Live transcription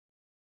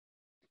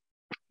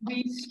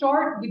We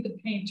start with the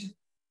painter,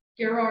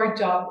 Gerard,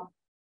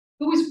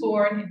 who was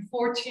born in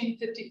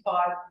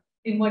 1455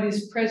 in what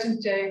is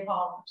present-day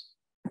Holland.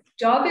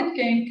 David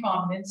gained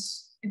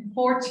prominence in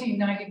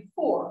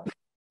 1494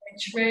 when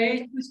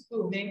trade was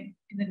booming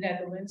in the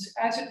Netherlands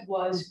as it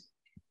was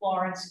in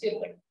Florence,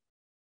 Italy.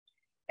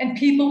 And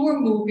people were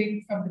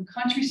moving from the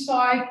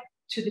countryside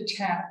to the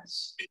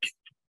towns.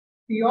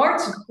 The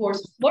arts, of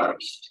course,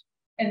 flourished,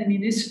 and the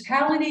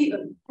municipality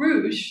of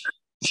Bruges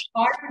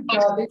hired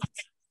David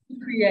to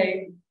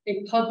create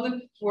a public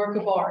work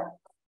of art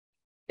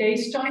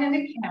based on an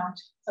account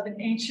of an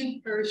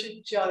ancient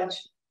Persian judge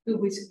who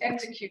was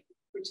executed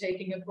for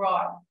taking a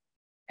bribe,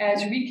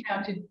 as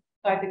recounted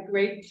by the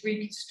great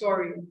Greek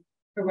historian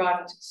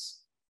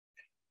Herodotus.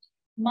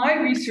 My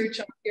research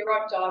on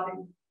Gerard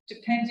David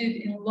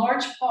depended in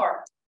large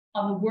part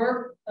on the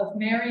work of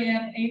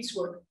Marianne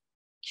Ainsworth,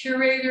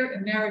 curator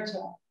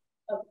emerita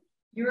of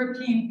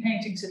European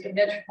paintings at the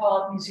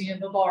Metropolitan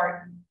Museum of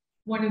Art,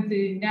 one of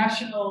the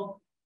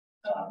national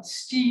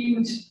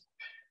esteemed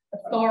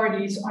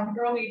authorities on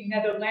early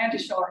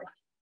Netherlandish art,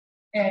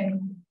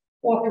 and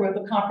author of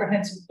a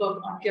comprehensive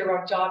book on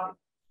Gerard David.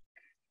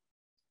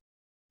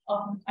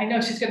 I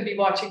know she's going to be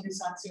watching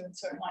this on Zoom,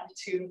 so I wanted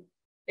to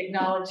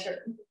acknowledge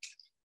her.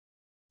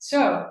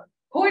 So,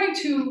 according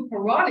to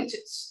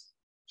Herodotus,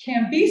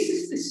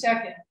 Cambyses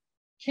II,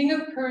 king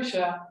of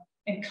Persia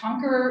and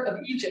conqueror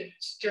of Egypt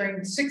during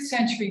the 6th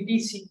century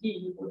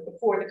BCE, or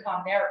before the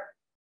Common Era,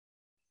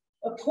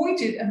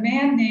 appointed a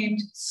man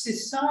named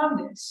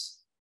Sisamnes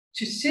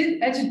to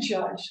sit as a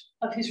judge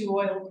of his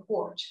royal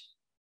court.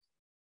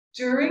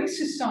 During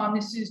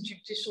Sisamnes'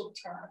 judicial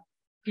term,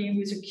 he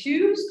was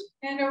accused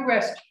and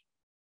arrested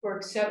for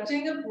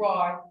accepting a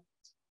bribe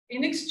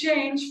in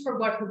exchange for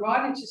what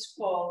Herodotus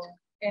called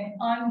an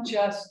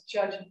unjust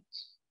judgment.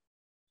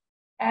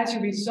 As a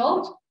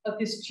result of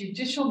this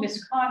judicial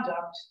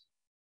misconduct,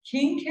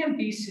 King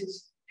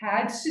Cambyses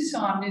had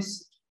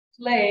Sisamnes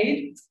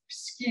flayed,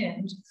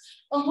 skinned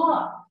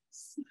alive.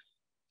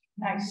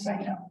 Nice, I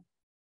know.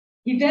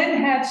 He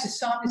then had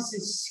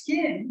Sisamnes'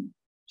 skin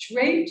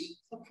draped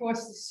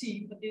across the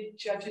seat of the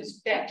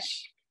judge's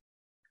bench.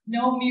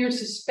 No mere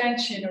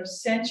suspension or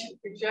censure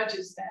for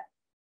judges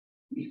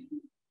then.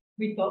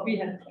 We thought we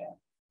had that.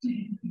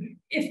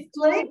 If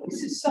flaying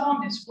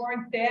Sisamnes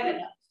weren't bad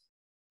enough,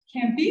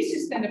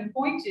 Cambyses then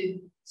appointed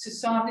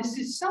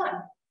Sisamnes'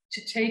 son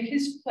to take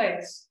his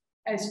place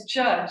as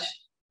judge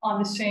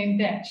on the same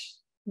bench,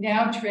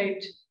 now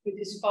draped with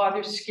his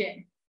father's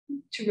skin,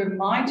 to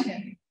remind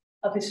him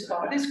of his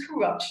father's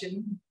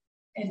corruption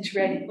and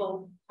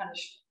dreadful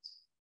punishment.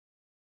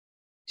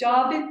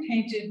 David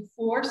painted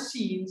 4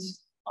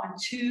 scenes on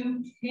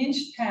 2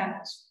 hinged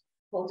panels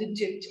called a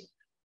diptych.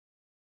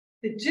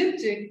 The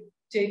diptych,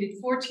 dated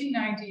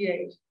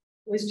 1498,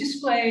 was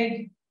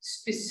displayed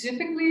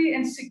specifically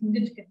and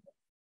significantly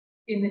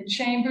in the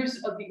chambers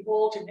of the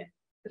aldermen,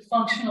 the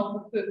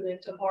functional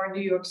equivalent of our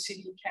New York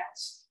City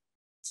Council.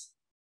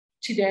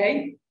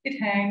 Today, it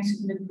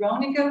hangs in the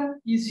Groningen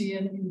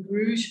Museum in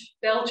Bruges,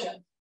 Belgium,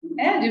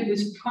 and it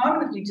was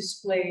prominently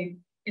displayed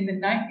in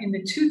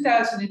the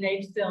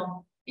 2008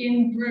 film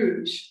In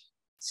Bruges,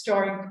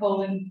 starring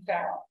Colin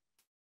Farrell.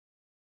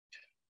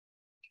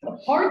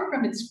 Apart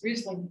from its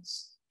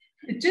grisliness,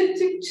 the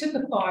diptych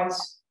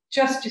typifies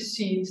justice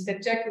scenes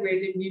that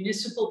decorated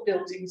municipal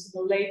buildings in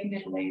the late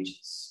Middle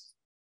Ages.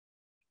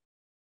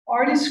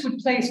 Artists would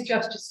place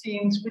justice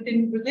scenes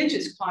within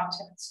religious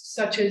contexts,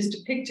 such as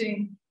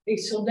depicting a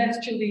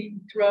celestially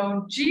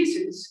enthroned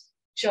Jesus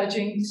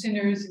judging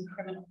sinners and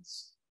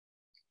criminals.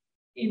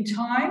 In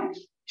time,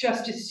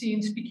 justice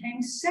scenes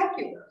became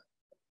secular,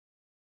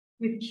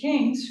 with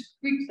kings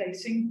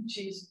replacing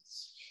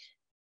Jesus.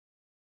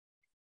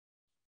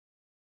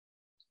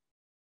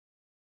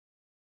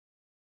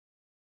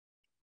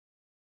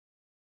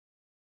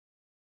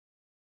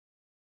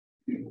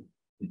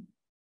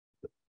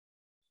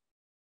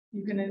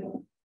 You gonna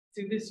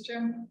do this,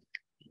 Jim?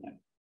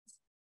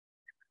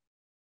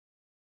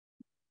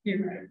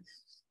 Here.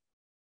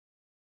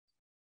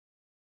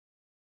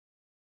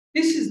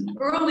 This is an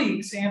early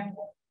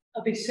example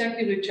of a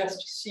secular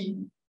justice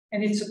scene,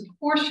 and it's a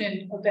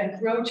portion of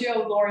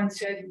Ambrogio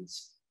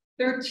Lorenzetti's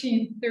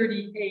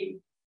 1338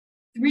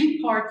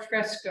 3-part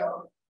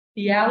fresco,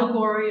 The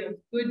Allegory of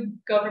Good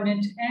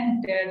Government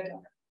and Bad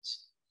Government,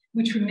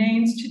 which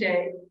remains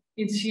today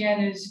in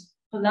Siena's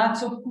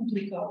Palazzo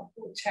Pubblico,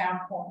 or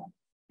town hall.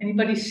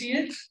 Anybody see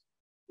it?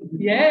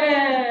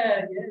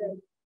 Yeah.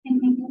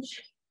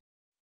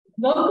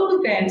 Local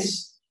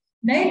events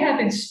may have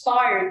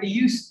inspired the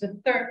use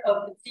of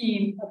the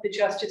theme of the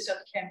Justice of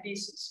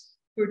Cambyses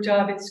for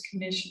David's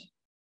commission.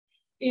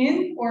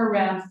 In or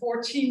around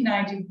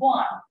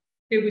 1491,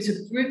 there was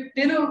a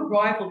bitter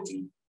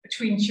rivalry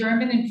between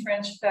German and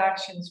French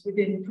factions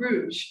within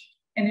Bruges,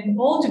 and an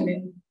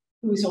alderman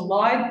who was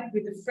allied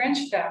with the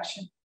French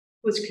faction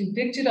was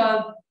convicted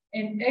of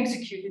and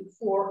executed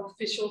for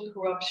official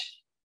corruption.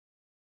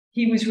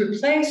 He was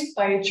replaced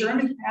by a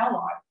German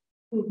ally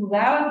who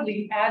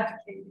loudly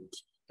advocated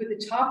for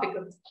the topic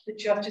of the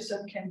Justice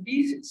of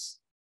Cambyses,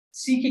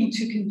 seeking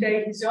to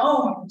convey his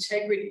own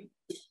integrity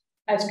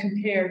as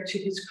compared to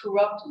his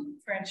corrupt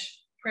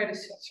French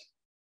predecessor.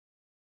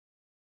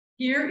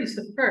 Here is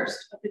the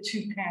first of the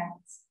two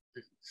panels.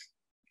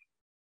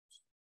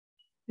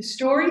 The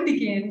story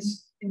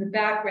begins in the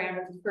background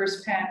of the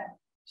first panel,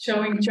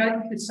 showing Judge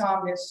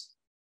Cambyses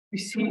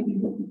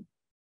receiving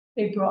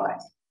a bride.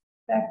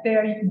 Back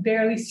there, you can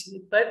barely see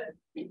it, but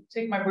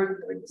take my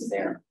word for it, it's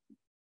there.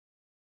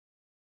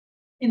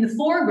 In the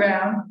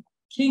foreground,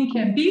 King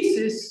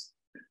Cambyses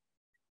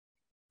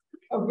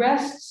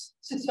arrests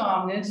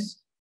Cambyses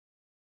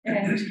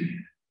and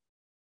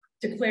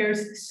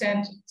declares the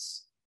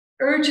sentence.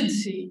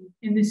 Urgency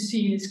in this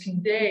scene is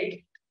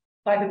conveyed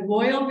by the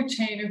royal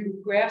retainer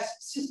who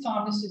grasps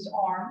Cambyses'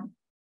 arm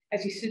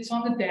as he sits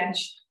on the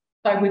bench,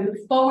 with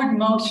the forward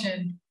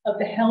motion of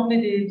the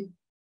helmeted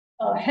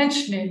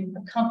henchman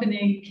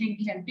accompanying King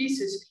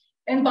Cambyses,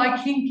 and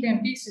by King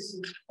Cambyses'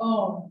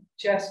 own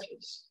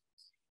gestures.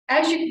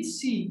 As you can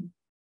see,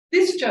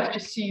 this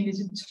justice scene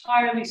is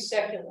entirely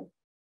secular.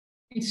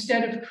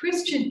 Instead of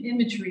Christian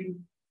imagery,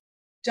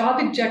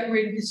 David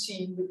decorated the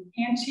scene with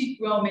antique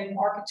Roman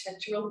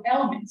architectural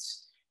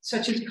elements,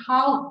 such as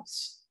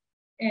columns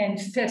and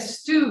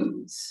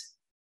festoons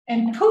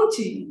and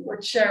putti or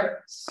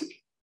cherubs.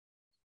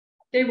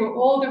 They were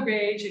all the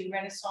rage in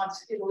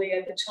Renaissance Italy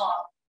at the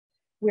time,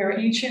 where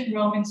ancient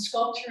Roman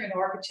sculpture and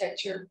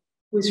architecture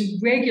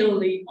was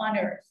regularly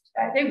unearthed.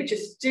 They would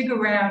just dig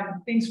around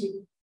and things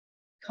would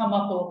come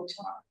up all the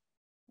time.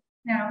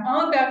 Now,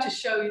 I'm about to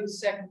show you the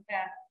second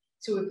panel.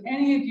 So if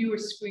any of you are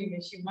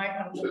squeamish, you might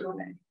want to look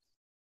away.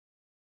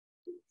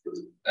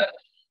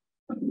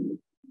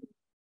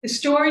 The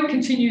story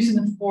continues in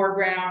the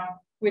foreground,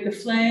 where the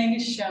flaying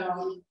is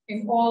shown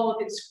in all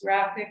of its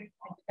graphic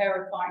and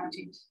terrifying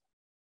detail.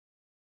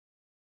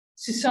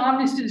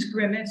 Cambyses'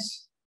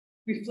 grimace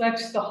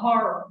reflects the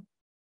horror,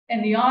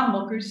 and the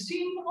onlookers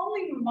seem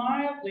only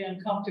mildly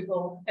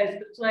uncomfortable as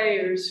the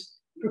players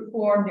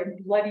perform their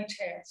bloody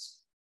task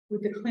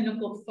with the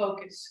clinical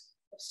focus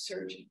of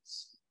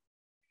surgeons.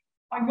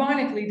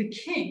 Ironically, the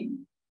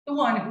king, the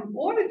one who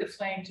ordered the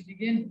flame to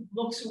begin with,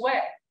 looks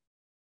away,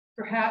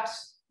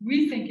 perhaps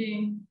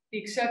rethinking the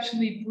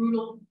exceptionally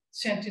brutal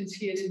sentence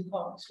he has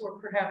imposed, or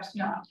perhaps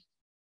not.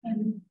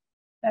 And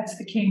that's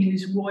the king in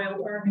his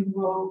royal ermine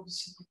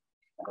robes,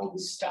 all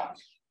this stuff.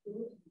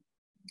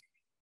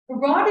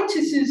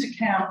 Herodotus'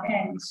 account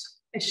ends,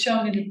 as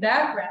shown in the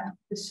background of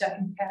the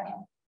second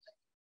panel.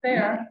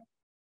 There,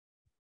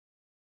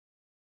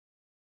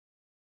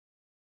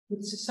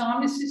 with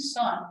Cambyses'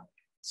 son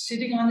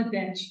sitting on the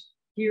bench,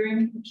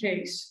 hearing the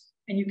case,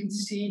 and you can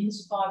see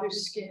his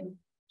father's skin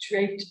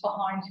draped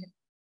behind him.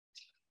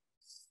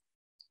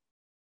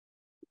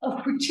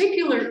 Of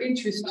particular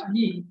interest to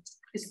me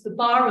is the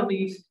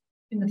bas-relief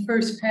in the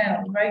first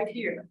panel right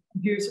here.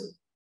 Here's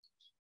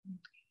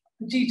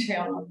a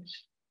detail of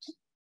it.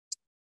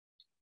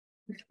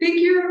 The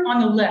figure on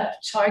the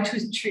left, tied to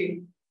a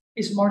tree,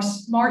 is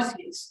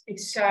Marsyas, a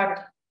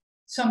satyr,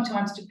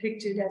 sometimes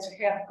depicted as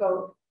a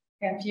half-goat,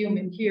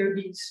 half-human. Here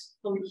he's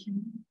fully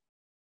human.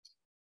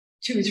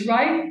 To his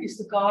right is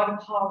the god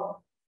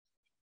Apollo,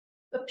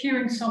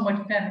 appearing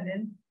somewhat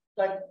feminine,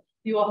 like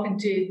he often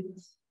did.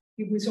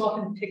 He was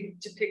often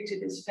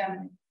depicted as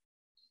feminine.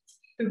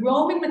 The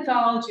Roman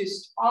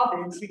mythologist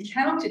Ovid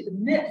recounted the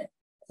myth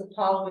of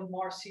Apollo and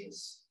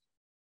Marsyas,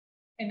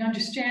 an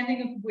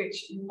understanding of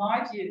which, in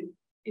my view,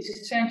 is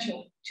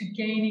essential to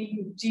gaining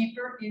a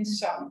deeper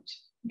insight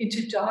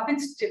into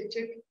David's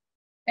diptych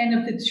and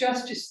of the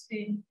justice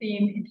theme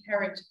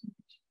inherent in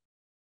it.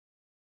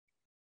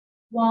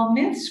 While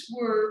myths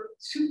were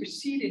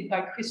superseded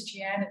by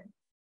Christianity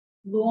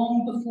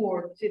long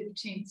before the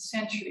 15th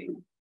century,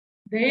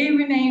 they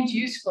remained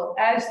useful,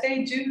 as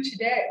they do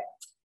today,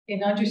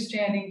 in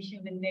understanding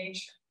human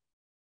nature.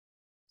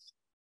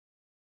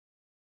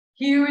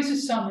 Here is a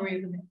summary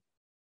of the myth.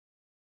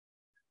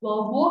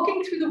 While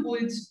walking through the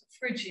woods of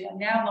Phrygia,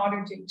 now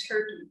modern-day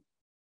Turkey,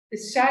 the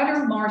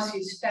satyr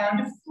Marsyas found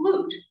a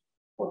flute,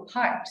 or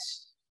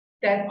pipes,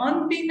 that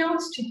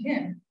unbeknownst to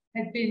him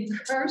had been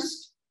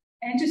cursed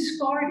and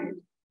discarded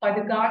by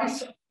the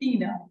goddess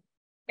Athena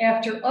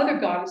after other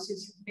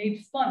goddesses had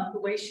made fun of the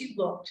way she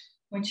looked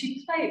when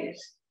she played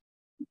it.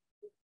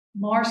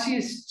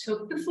 Marsyas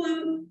took the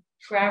flute,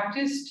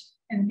 practiced,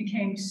 and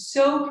became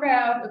so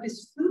proud of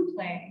his flute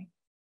playing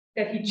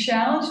that he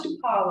challenged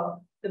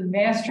Apollo, the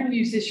master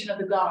musician of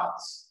the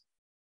gods,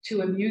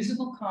 to a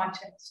musical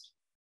contest.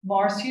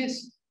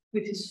 Marsyas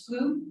with his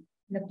flute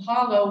and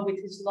Apollo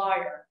with his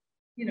lyre,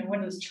 you know, one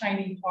of those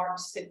tiny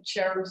harps that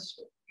cherubs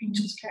or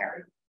angels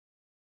carry.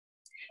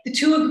 The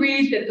two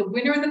agreed that the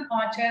winner of the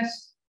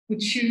contest would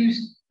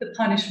choose the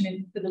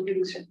punishment for the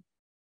loser.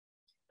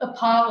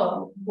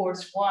 Apollo, of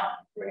course, won,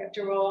 for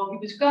after all, he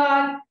was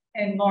God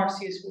and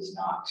Marsyas was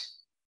not.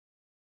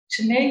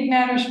 To make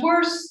matters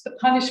worse, the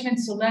punishment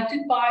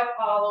selected by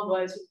Apollo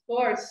was, of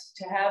course,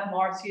 to have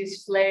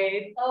Marsyas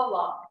flayed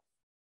alive.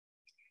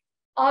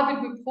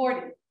 Ovid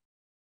reported,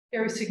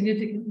 very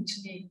significantly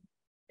to me,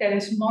 that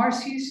as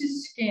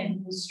Marsyas'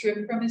 skin was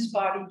stripped from his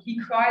body, he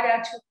cried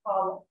out to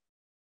Apollo,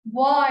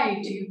 Why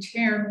do you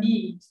tear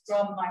me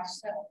from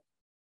myself?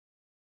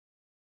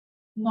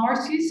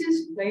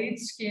 Marsyas's flayed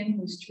skin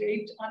was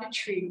draped on a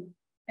tree,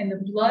 and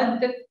the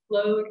blood that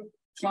flowed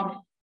from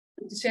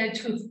it is said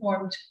to have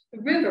formed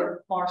the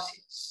river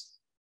Marsyas.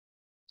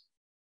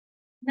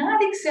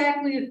 Not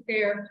exactly a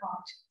fair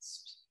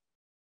contest.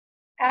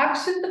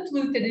 Absent the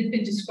flute that had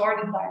been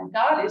discarded by a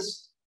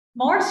goddess,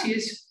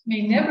 Marsyas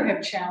may never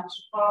have challenged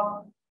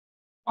Apollo.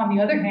 On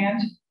the other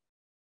hand,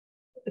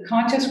 the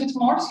contest was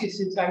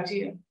Marsyas's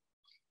idea.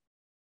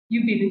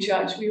 You be the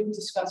judge, we will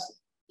discuss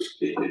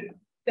it.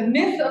 The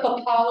myth of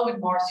Apollo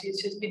and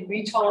Marsyas has been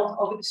retold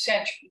over the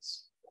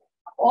centuries,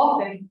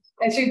 often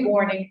as a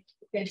warning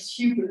against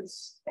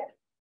hubris,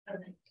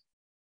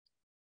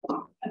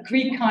 a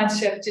Greek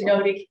concept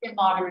denoting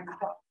immoderate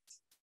pride,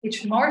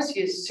 which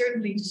Marsyas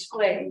certainly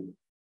displayed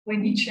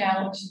when he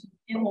challenged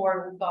the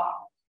immortal God.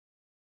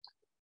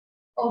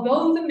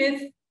 Although the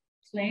myth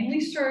plainly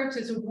serves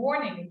as a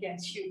warning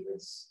against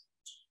hubris,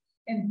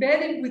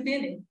 embedded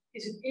within it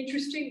is an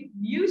interesting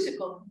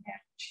musical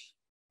companionship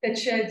that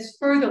sheds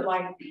further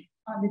light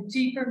on the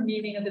deeper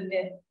meaning of the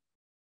myth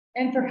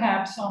and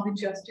perhaps on the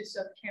justice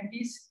of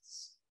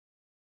Cambyses.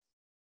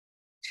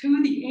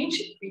 To the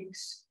ancient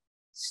Greeks,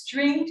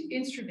 stringed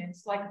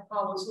instruments like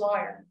Apollo's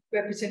lyre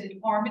represented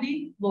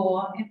harmony,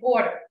 law, and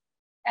order,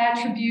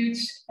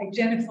 attributes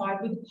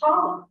identified with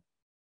Apollo,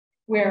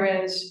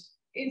 whereas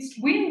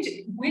wind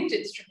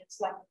instruments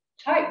like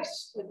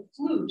pipes or the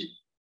flute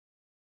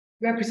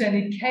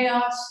represented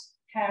chaos,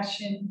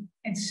 passion,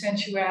 and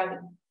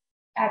sensuality,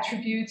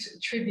 attributes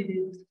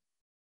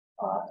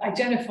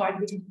identified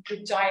with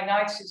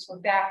Dionysus or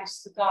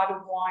Bacchus, the god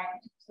of wine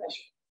and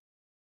pleasure.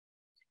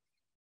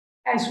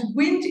 As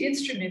wind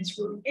instruments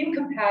were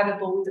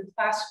incompatible with the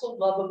classical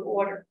love of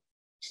order,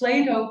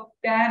 Plato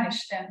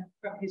banished them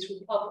from his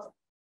Republic,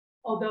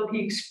 although he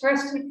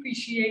expressed an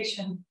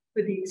appreciation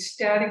for the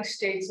ecstatic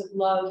states of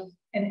love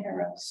and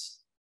eros.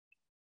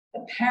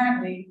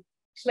 Apparently,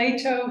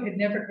 Plato had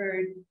never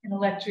heard an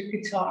electric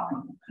guitar,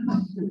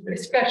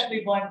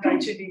 especially one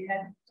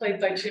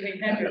played by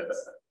Jimi Hendrix.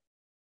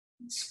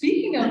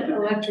 Speaking of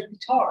electric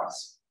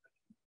guitars,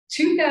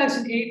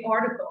 2008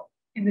 article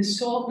in the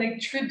Salt Lake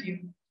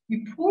Tribune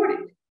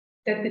reported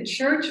that the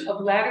Church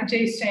of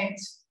Latter-day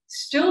Saints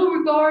still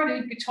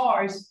regarded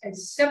guitars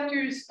as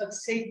scepters of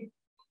Satan.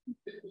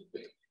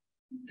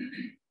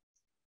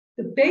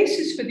 The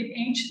basis for the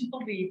ancient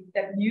belief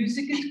that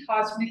music is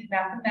cosmic,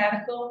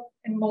 mathematical,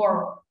 and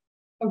moral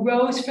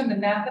arose from the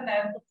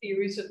mathematical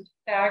theories of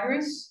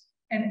Pythagoras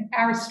and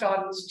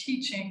Aristotle's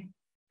teaching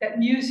that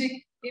music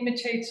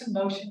imitates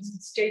emotions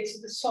and states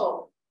of the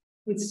soul,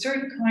 with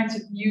certain kinds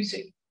of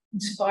music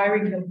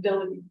inspiring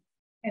nobility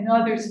and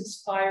others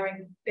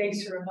inspiring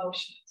baser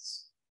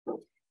emotions.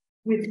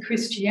 With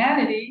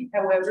Christianity,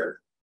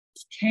 however,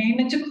 came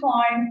a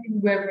decline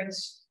in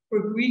reverence for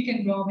Greek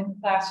and Roman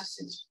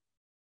classicism.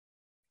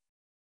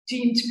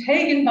 Deemed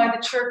pagan by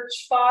the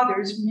church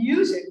fathers,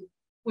 music,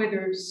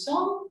 whether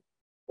sung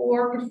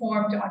or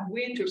performed on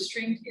wind or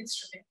stringed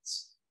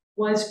instruments,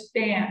 was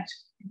banned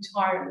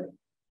entirely.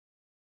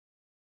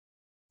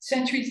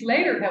 Centuries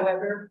later,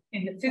 however,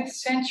 in the 5th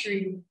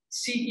century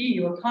CE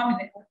or Common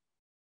Era,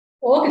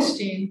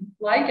 Augustine,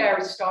 like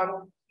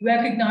Aristotle,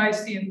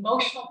 recognized the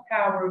emotional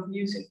power of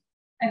music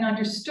and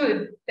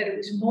understood that it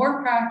was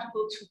more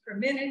practical to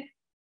permit it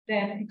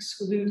than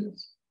exclude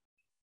it.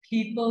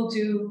 People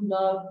do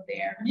love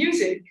their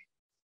music.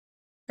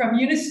 From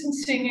unison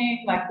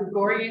singing like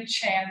Gregorian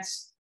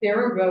chants, there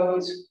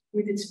arose,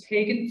 with its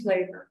pagan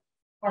flavor,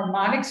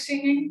 harmonic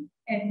singing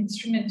and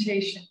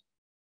instrumentation.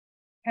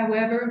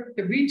 However,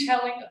 the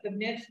retelling of the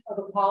myth of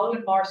Apollo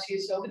and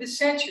Marsyas over the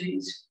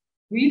centuries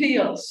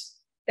reveals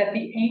that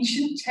the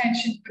ancient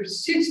tension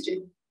persisted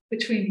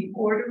between the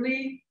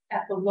orderly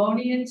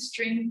Apollonian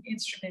string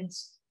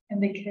instruments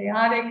and the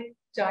chaotic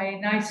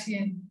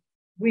Dionysian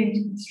wind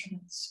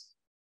instruments.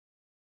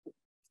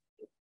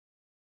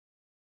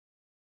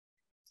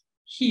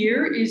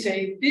 Here is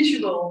a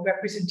visual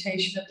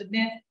representation of the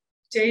myth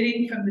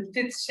dating from the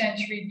 5th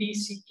century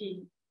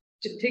BCE,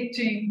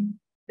 depicting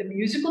the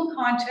musical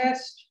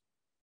contest,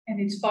 and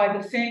it's by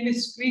the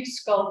famous Greek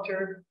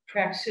sculptor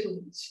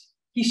Praxiteles.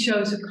 He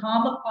shows a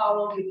calm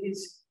Apollo with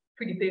his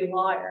pretty big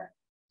lyre,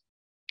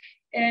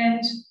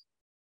 and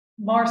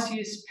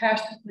Marsyas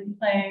passionately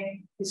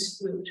playing his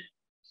flute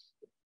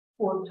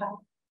or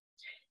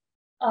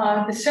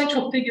pipe. The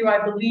central figure,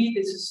 I believe,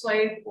 is a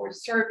slave or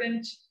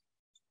servant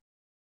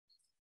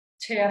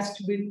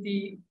tasked with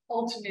the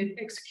ultimate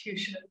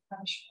execution of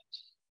punishment.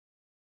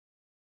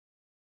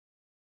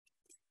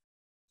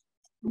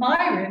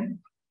 Myron,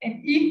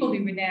 an equally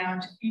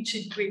renowned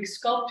ancient Greek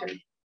sculptor,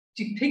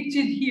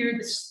 depicted here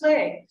the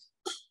slave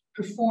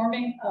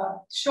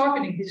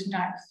sharpening his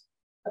knife,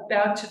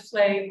 about to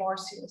flay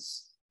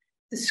Marsyas.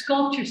 The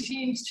sculpture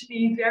seems to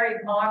be very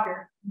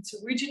modern in its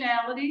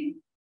originality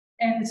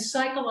and the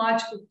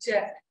psychological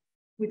depth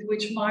with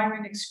which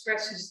Myron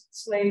expresses the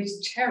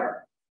slave's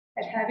terror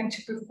at having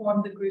to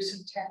perform the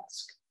gruesome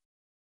task.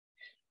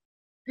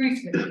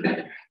 Briefly,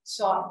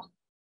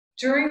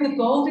 During the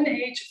golden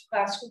age of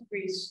classical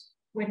Greece,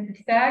 when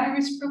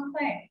Pythagoras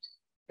proclaimed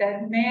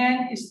that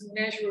man is the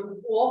measure of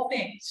all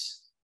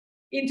things,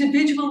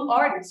 individual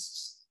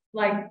artists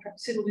like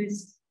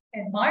Praxiteles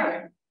and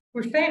Myron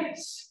were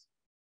famous.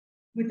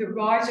 With the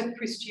rise of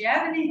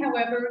Christianity,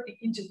 however, the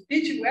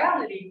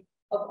individuality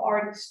of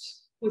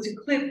artists was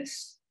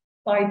eclipsed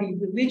by the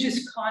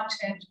religious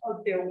content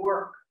of their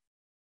work.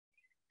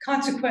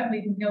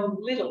 Consequently, we know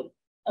little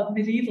of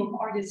medieval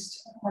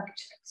artists and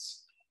architects.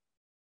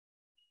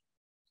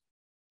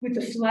 With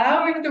the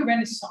flowering of the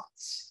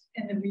Renaissance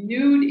and the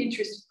renewed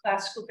interest in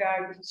classical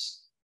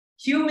values,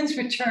 humans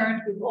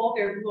returned with all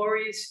their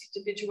glorious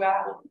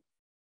individuality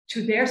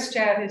to their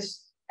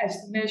status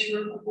as the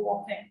measure of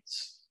all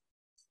things.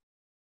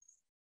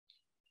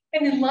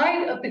 And in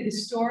light of the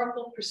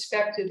historical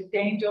perspective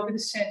gained over the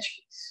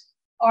centuries,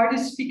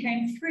 artists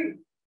became free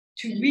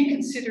to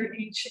reconsider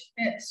ancient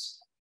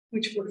myths,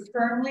 which were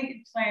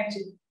firmly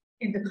implanted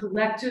in the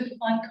collective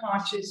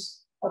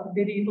unconscious of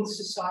medieval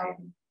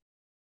society.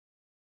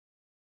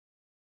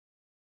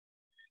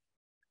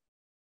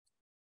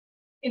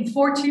 In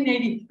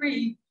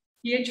 1483,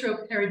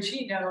 Pietro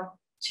Perugino,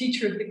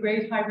 teacher of the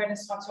great high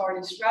Renaissance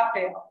artist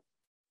Raphael,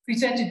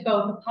 presented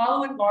both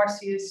Apollo and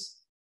Marsyas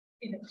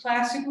in a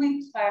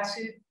classically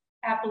placid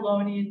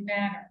Apollonian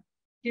manner,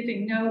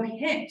 giving no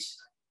hint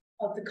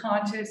of the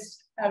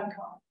contest's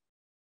outcome.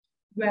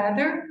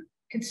 Rather,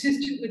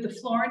 consistent with the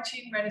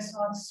Florentine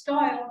Renaissance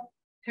style,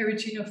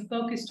 Perugino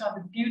focused on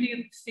the beauty of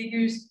the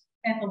figures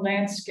and the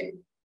landscape.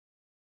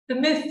 The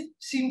myth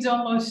seems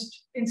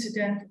almost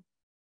incidental.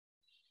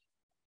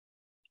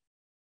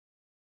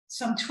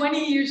 Some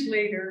 20 years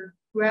later,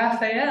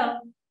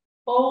 Raphael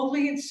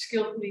boldly and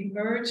skillfully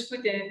merged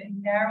within a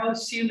narrow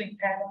ceiling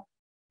panel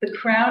the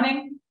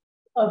crowning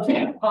of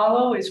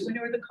Apollo as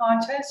winner of the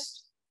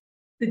contest,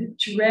 the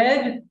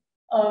dread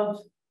of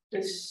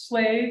the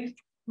slave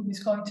who was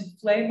going to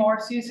flay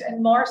Marsyas,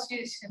 and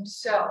Marsyas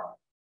himself.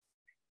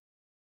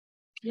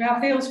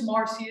 Raphael's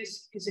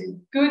Marsyas is a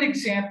good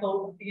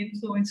example of the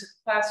influence of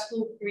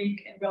classical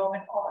Greek and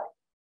Roman art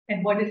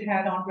and what it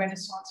had on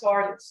Renaissance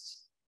artists.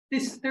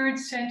 This 3rd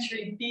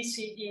century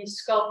BCE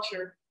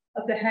sculpture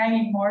of the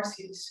hanging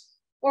Marsyas,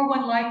 or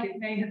one like it,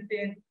 may have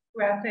been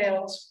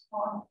Raphael's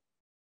model.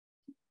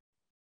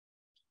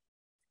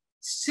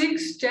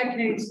 6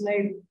 decades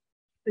later,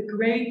 the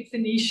great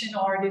Phoenician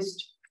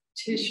artist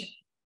Titian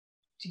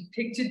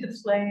depicted the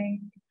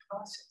flaying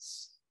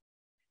process.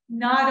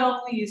 Not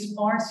only is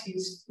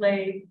Marsyas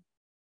flayed,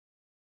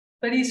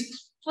 but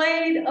he's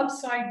flayed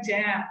upside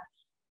down,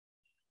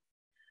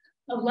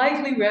 a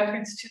likely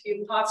reference to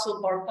the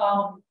apostle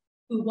Bartholomew,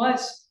 who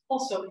was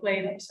also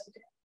flayed upside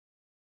down.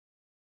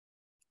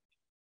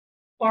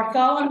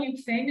 Bartholomew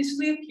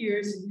famously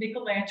appears in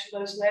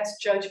Michelangelo's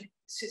Last Judgment in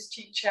the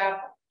Sistine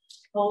Chapel,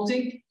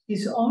 holding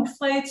his own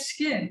flayed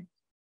skin,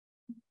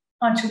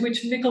 onto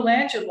which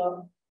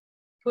Michelangelo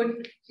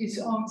put his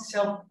own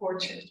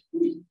self-portrait.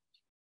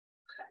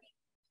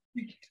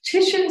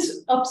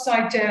 Titian's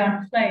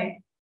upside-down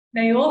flaying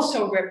may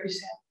also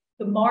represent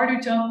the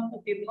martyrdom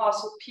of the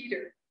Apostle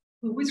Peter,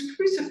 who was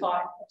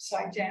crucified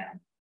upside down,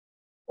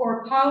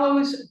 or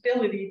Apollo's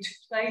ability to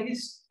play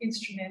his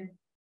instrument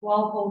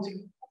while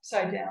holding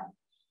upside down.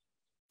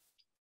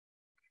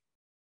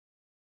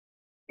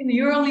 In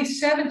the early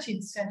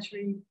 17th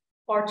century,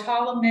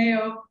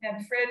 Bartolomeo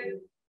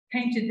Manfredi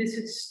painted this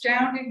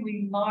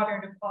astoundingly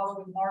modern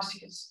Apollo and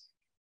Marsyas,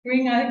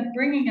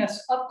 bringing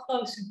us up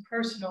close and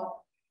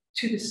personal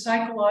to the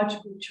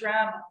psychological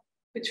drama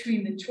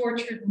between the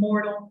tortured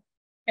mortal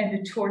and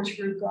the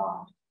tortured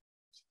god.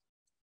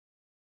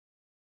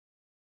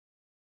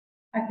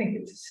 I think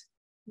it's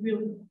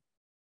really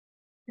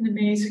an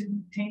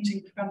amazing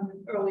painting from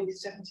the early 17th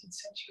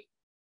century.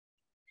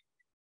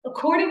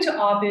 According to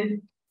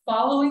Ovid,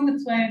 following the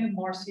flaying of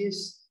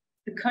Marsyas,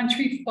 the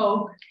country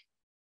folk,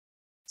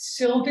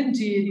 sylvan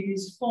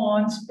deities,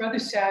 fauns, brother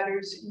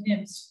satyrs, and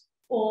nymphs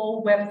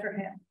all wept for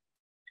him.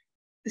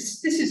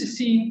 This is a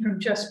scene from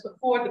just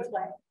before the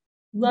flaying,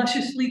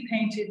 lusciously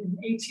painted in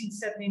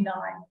 1879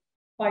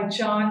 by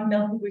John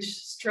Melhuish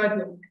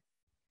Strudwick.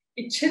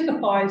 It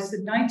typifies the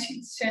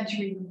 19th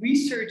century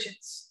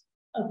resurgence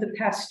of the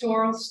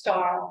pastoral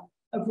style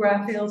of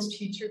Raphael's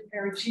teacher,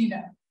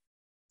 Perugino.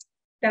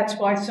 That's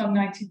why some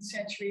 19th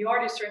century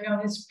artists are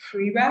known as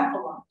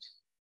pre-Raphaelite.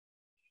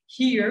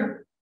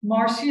 Here,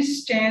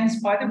 Marsyas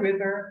stands by the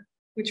river,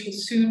 which will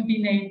soon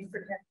be named for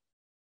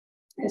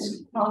him,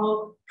 as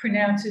Apollo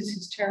pronounces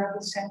his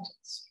terrible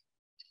sentence.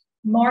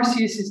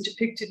 Marsyas is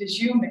depicted as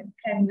human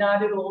and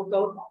not at all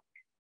goat-like.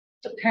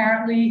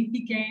 Apparently,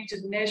 he gained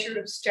a measure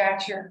of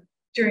stature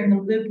during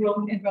the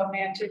liberal and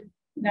romantic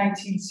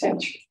 19th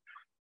century.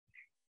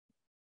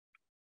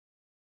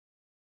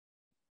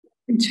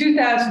 In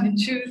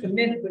 2002, the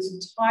myth was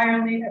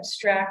entirely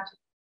abstracted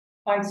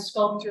by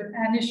sculptor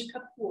Anish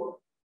Kapoor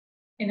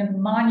in a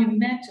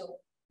monumental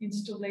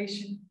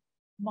installation,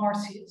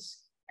 Marsyas,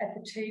 at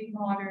the Tate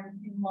Modern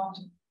in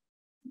London.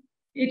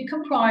 It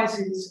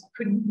comprises,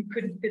 we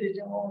couldn't fit it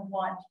all in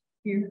one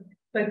here,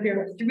 but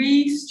there are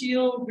 3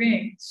 steel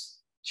rings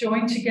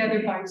joined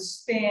together by a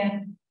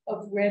span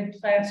of red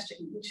plastic,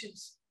 which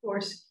is, of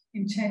course,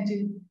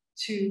 intended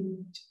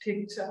to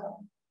depict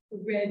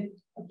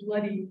a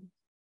bloody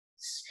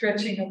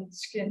stretching of the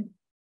skin.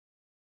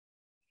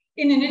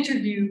 In an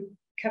interview,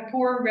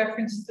 Kapoor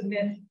referenced the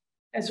myth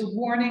as a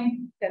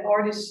warning that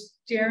artists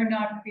dare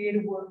not create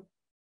a work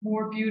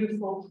more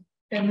beautiful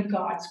than the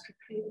gods could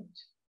create.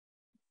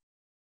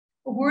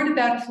 A word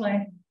about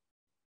flame.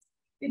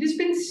 It has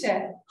been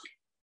said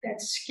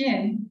that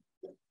skin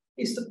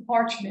is the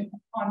parchment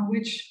on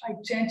which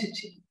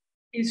identity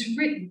is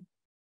written.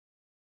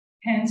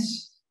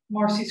 Hence,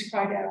 Marcy's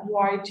cried out,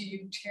 "Why do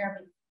you tear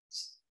me?"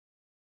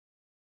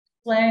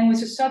 Flame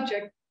was a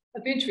subject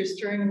of interest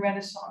during the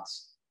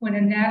Renaissance, when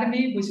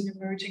anatomy was an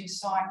emerging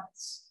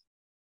science.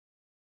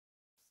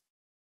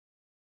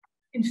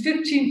 In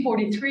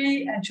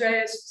 1543,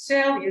 Andreas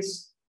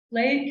Salius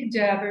laid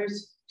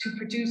cadavers to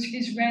produce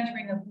his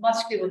rendering of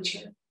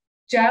musculature,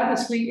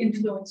 doubtlessly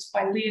influenced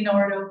by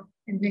Leonardo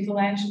and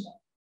Michelangelo.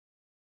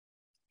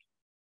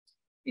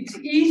 It's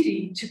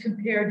easy to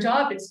compare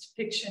David's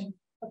depiction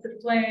of the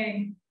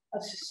flaying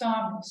of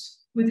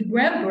Sesamus with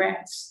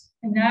Rembrandt's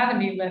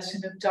anatomy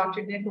lesson of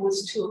Dr.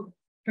 Nicholas Took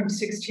from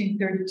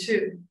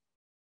 1632.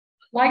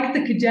 Like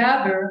the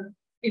cadaver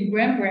in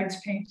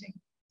Rembrandt's painting,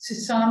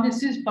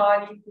 Sesamus's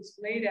body was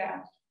laid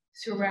out,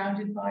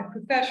 surrounded by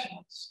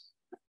professionals.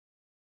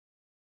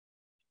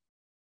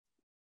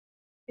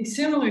 A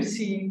similar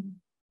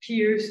scene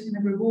appears in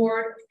The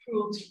Reward of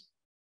Cruelty,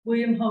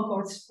 William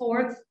Hogarth's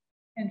fourth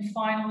and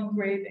final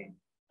engraving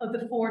of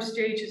the 4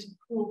 stages of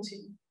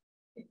cruelty,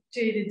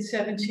 dated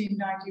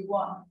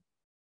 1791.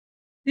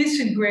 This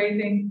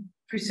engraving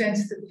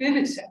presents the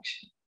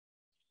vivisection,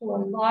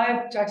 or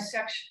live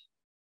dissection,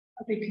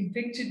 of a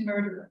convicted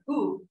murderer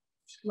who,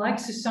 like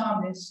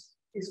Sesamus,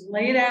 is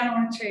laid out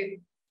on a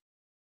table.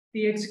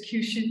 The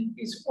execution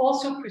is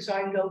also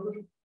presided over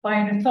by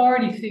an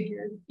authority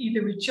figure,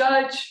 either a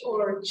judge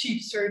or a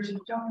chief surgeon,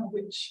 don't know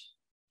which.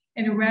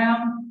 And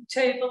around the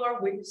table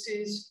are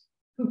witnesses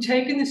who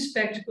take in the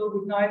spectacle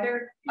with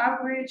neither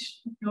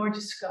outrage nor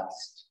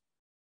disgust.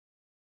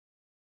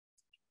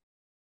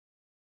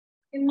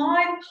 In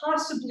my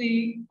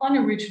possibly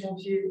unoriginal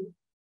view,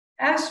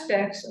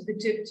 aspects of the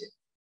diptych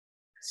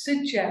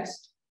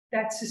suggest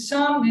that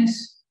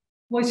Sesamus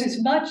was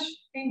as much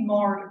a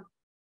martyr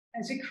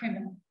as a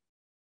criminal.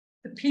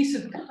 The piece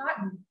of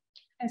cotton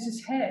as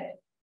his head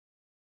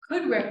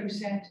could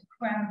represent a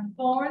crown of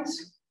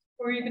thorns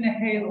or even a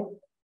halo.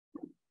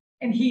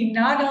 And he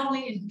not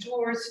only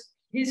endures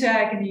his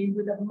agony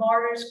with a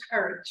martyr's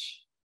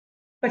courage,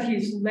 but he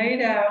is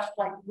laid out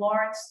like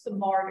Lawrence the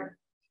martyr,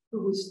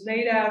 who was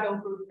laid out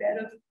over a bed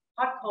of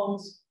hot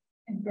coals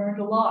and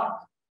burned alive.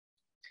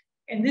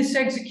 And this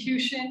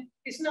execution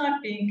is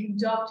not being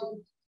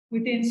conducted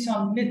within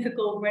some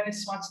mythical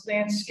Renaissance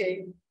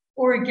landscape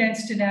or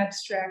against an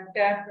abstract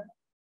background,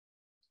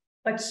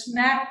 but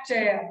smack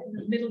dab in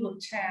the middle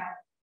of town,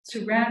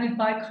 surrounded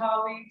by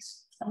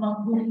colleagues,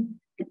 among whom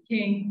the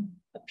king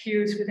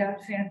appears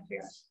without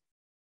fanfare.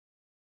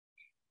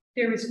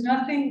 There is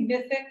nothing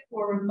mythic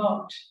or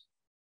remote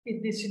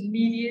in this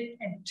immediate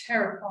and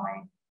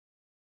terrifying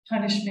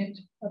punishment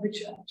of a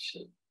judge.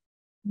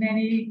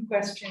 Many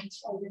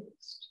questions are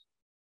raised.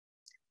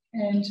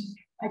 And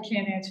I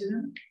can't answer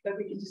them, but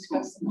we can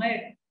discuss them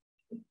later,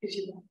 if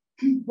you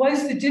want.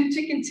 Was the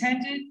diptych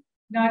intended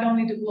not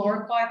only to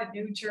glorify the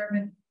new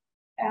German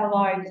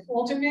allied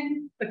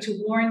aldermen, but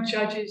to warn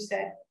judges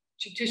that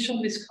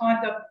judicial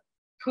misconduct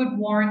could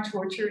warrant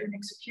torture and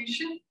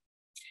execution?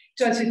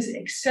 Does its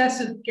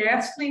excessive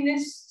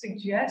ghastliness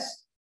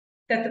suggest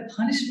that the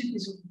punishment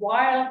is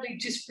wildly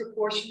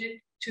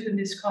disproportionate to the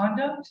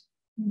misconduct?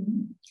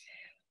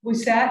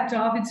 Was that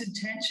David's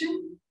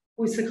intention?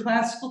 Was the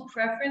classical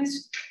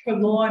preference for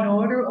law and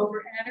order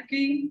over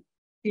anarchy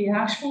the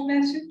actual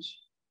message?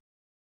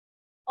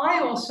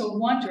 I also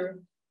wonder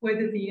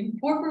whether the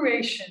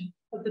incorporation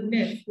of the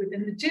myth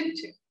within the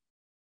diptych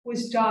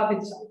was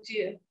David's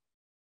idea,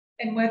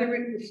 and whether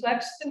it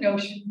reflects the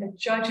notion that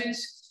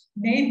judges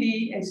may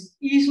be as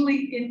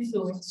easily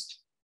influenced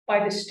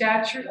by the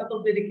stature of a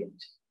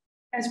litigant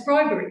as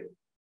bribery.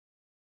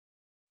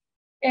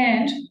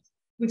 And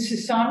would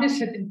Sesamus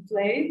have been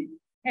flayed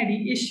had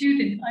he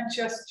issued an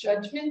unjust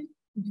judgment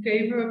in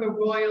favor of a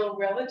royal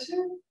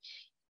relative?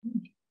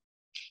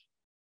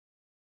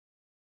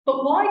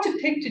 But why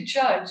depict a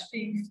judge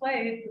being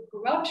flayed for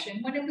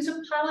corruption when it was a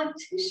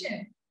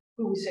politician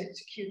who was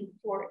executed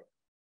for it?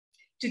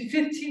 Did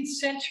 15th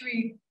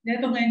century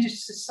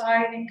Netherlandish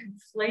society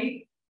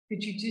conflate the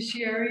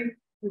judiciary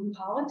with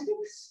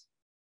politics?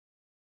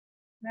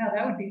 Now,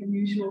 that would be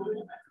unusual.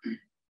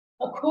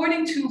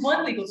 According to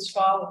one legal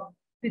scholar,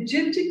 the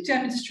diptych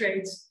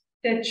demonstrates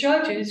that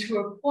judges who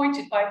are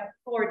appointed by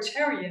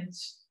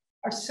authoritarians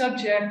are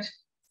subject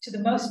to the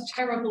most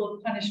terrible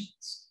of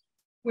punishments,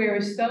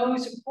 whereas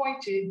those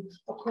appointed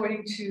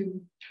according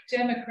to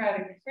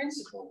democratic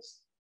principles,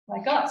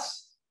 like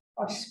us,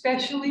 are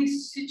specially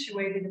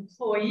situated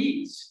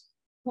employees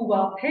who,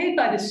 while paid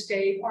by the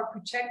state, are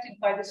protected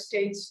by the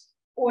state's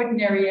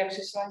ordinary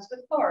exercise of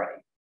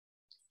authority.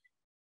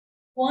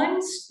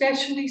 one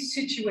specially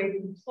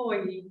situated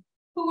employee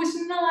who was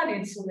not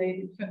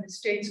insulated from the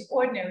state's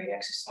ordinary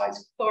exercise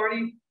of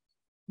authority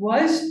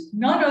was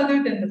none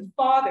other than the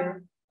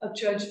father of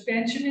Judge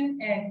Benjamin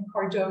N.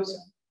 Cardozo.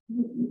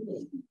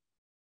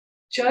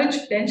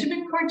 Judge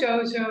Benjamin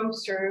Cardozo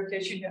served,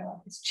 as you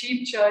know, as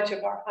chief judge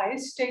of our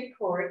highest state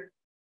court,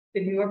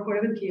 the New York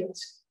Court of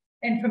Appeals.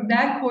 And from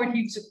that court,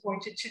 he was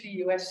appointed to the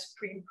US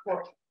Supreme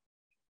Court.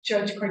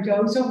 Judge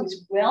Cardozo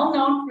was well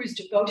known for his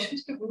devotion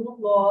to the rule of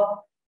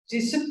law,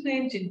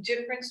 disciplined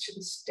indifference to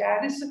the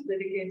status of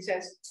litigants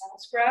as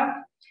a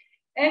task,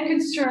 and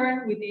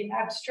concern with the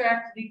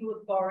abstract legal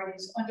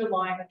authorities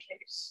underlying a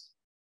case.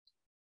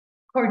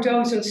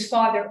 Cardozo's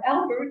father,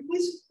 Albert,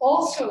 was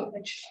also a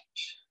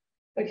judge,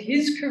 but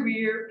his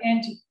career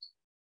ended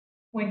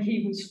when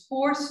he was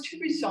forced to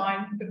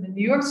resign from the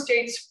New York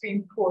State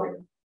Supreme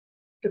Court,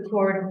 the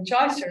court in which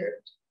I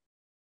served.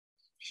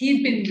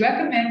 He'd been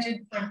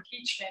recommended for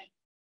impeachment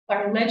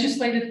by a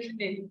legislative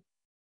committee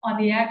on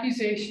the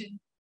accusation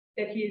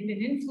that he had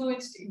been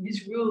influenced in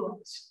his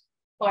rulings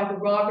by the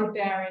robber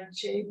baron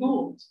Jay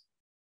Gould.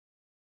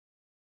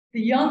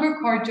 The younger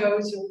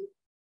Cardozo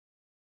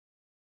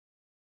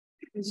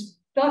has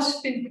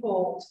thus been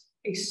called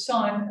a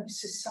son of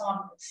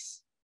Sisambus,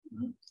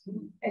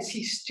 as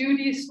he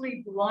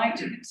studiously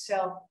blinded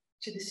himself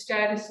to the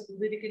status of the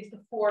litigant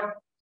before him,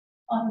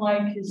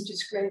 unlike his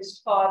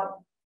disgraced father.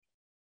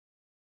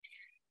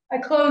 I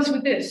close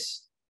with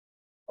this.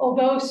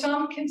 Although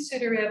some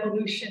consider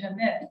evolution a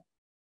myth,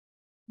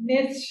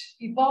 myths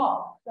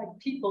evolve like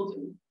people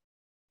do,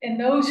 and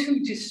those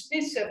who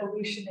dismiss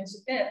evolution as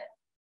a myth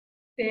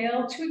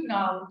fail to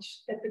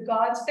acknowledge that the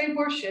gods they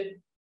worship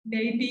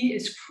may be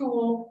as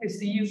cruel as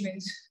the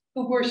humans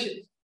who worship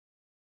them.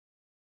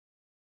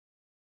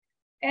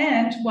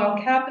 And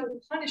while capital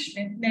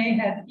punishment may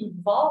have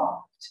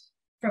evolved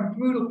from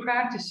brutal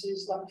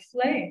practices like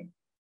flaying,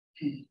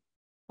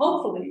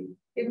 hopefully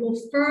it will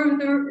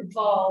further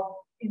evolve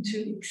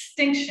into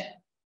extinction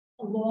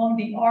along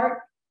the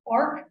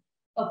arc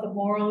of the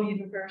moral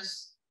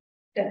universe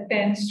that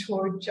bends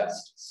toward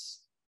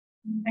justice.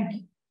 Thank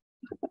you.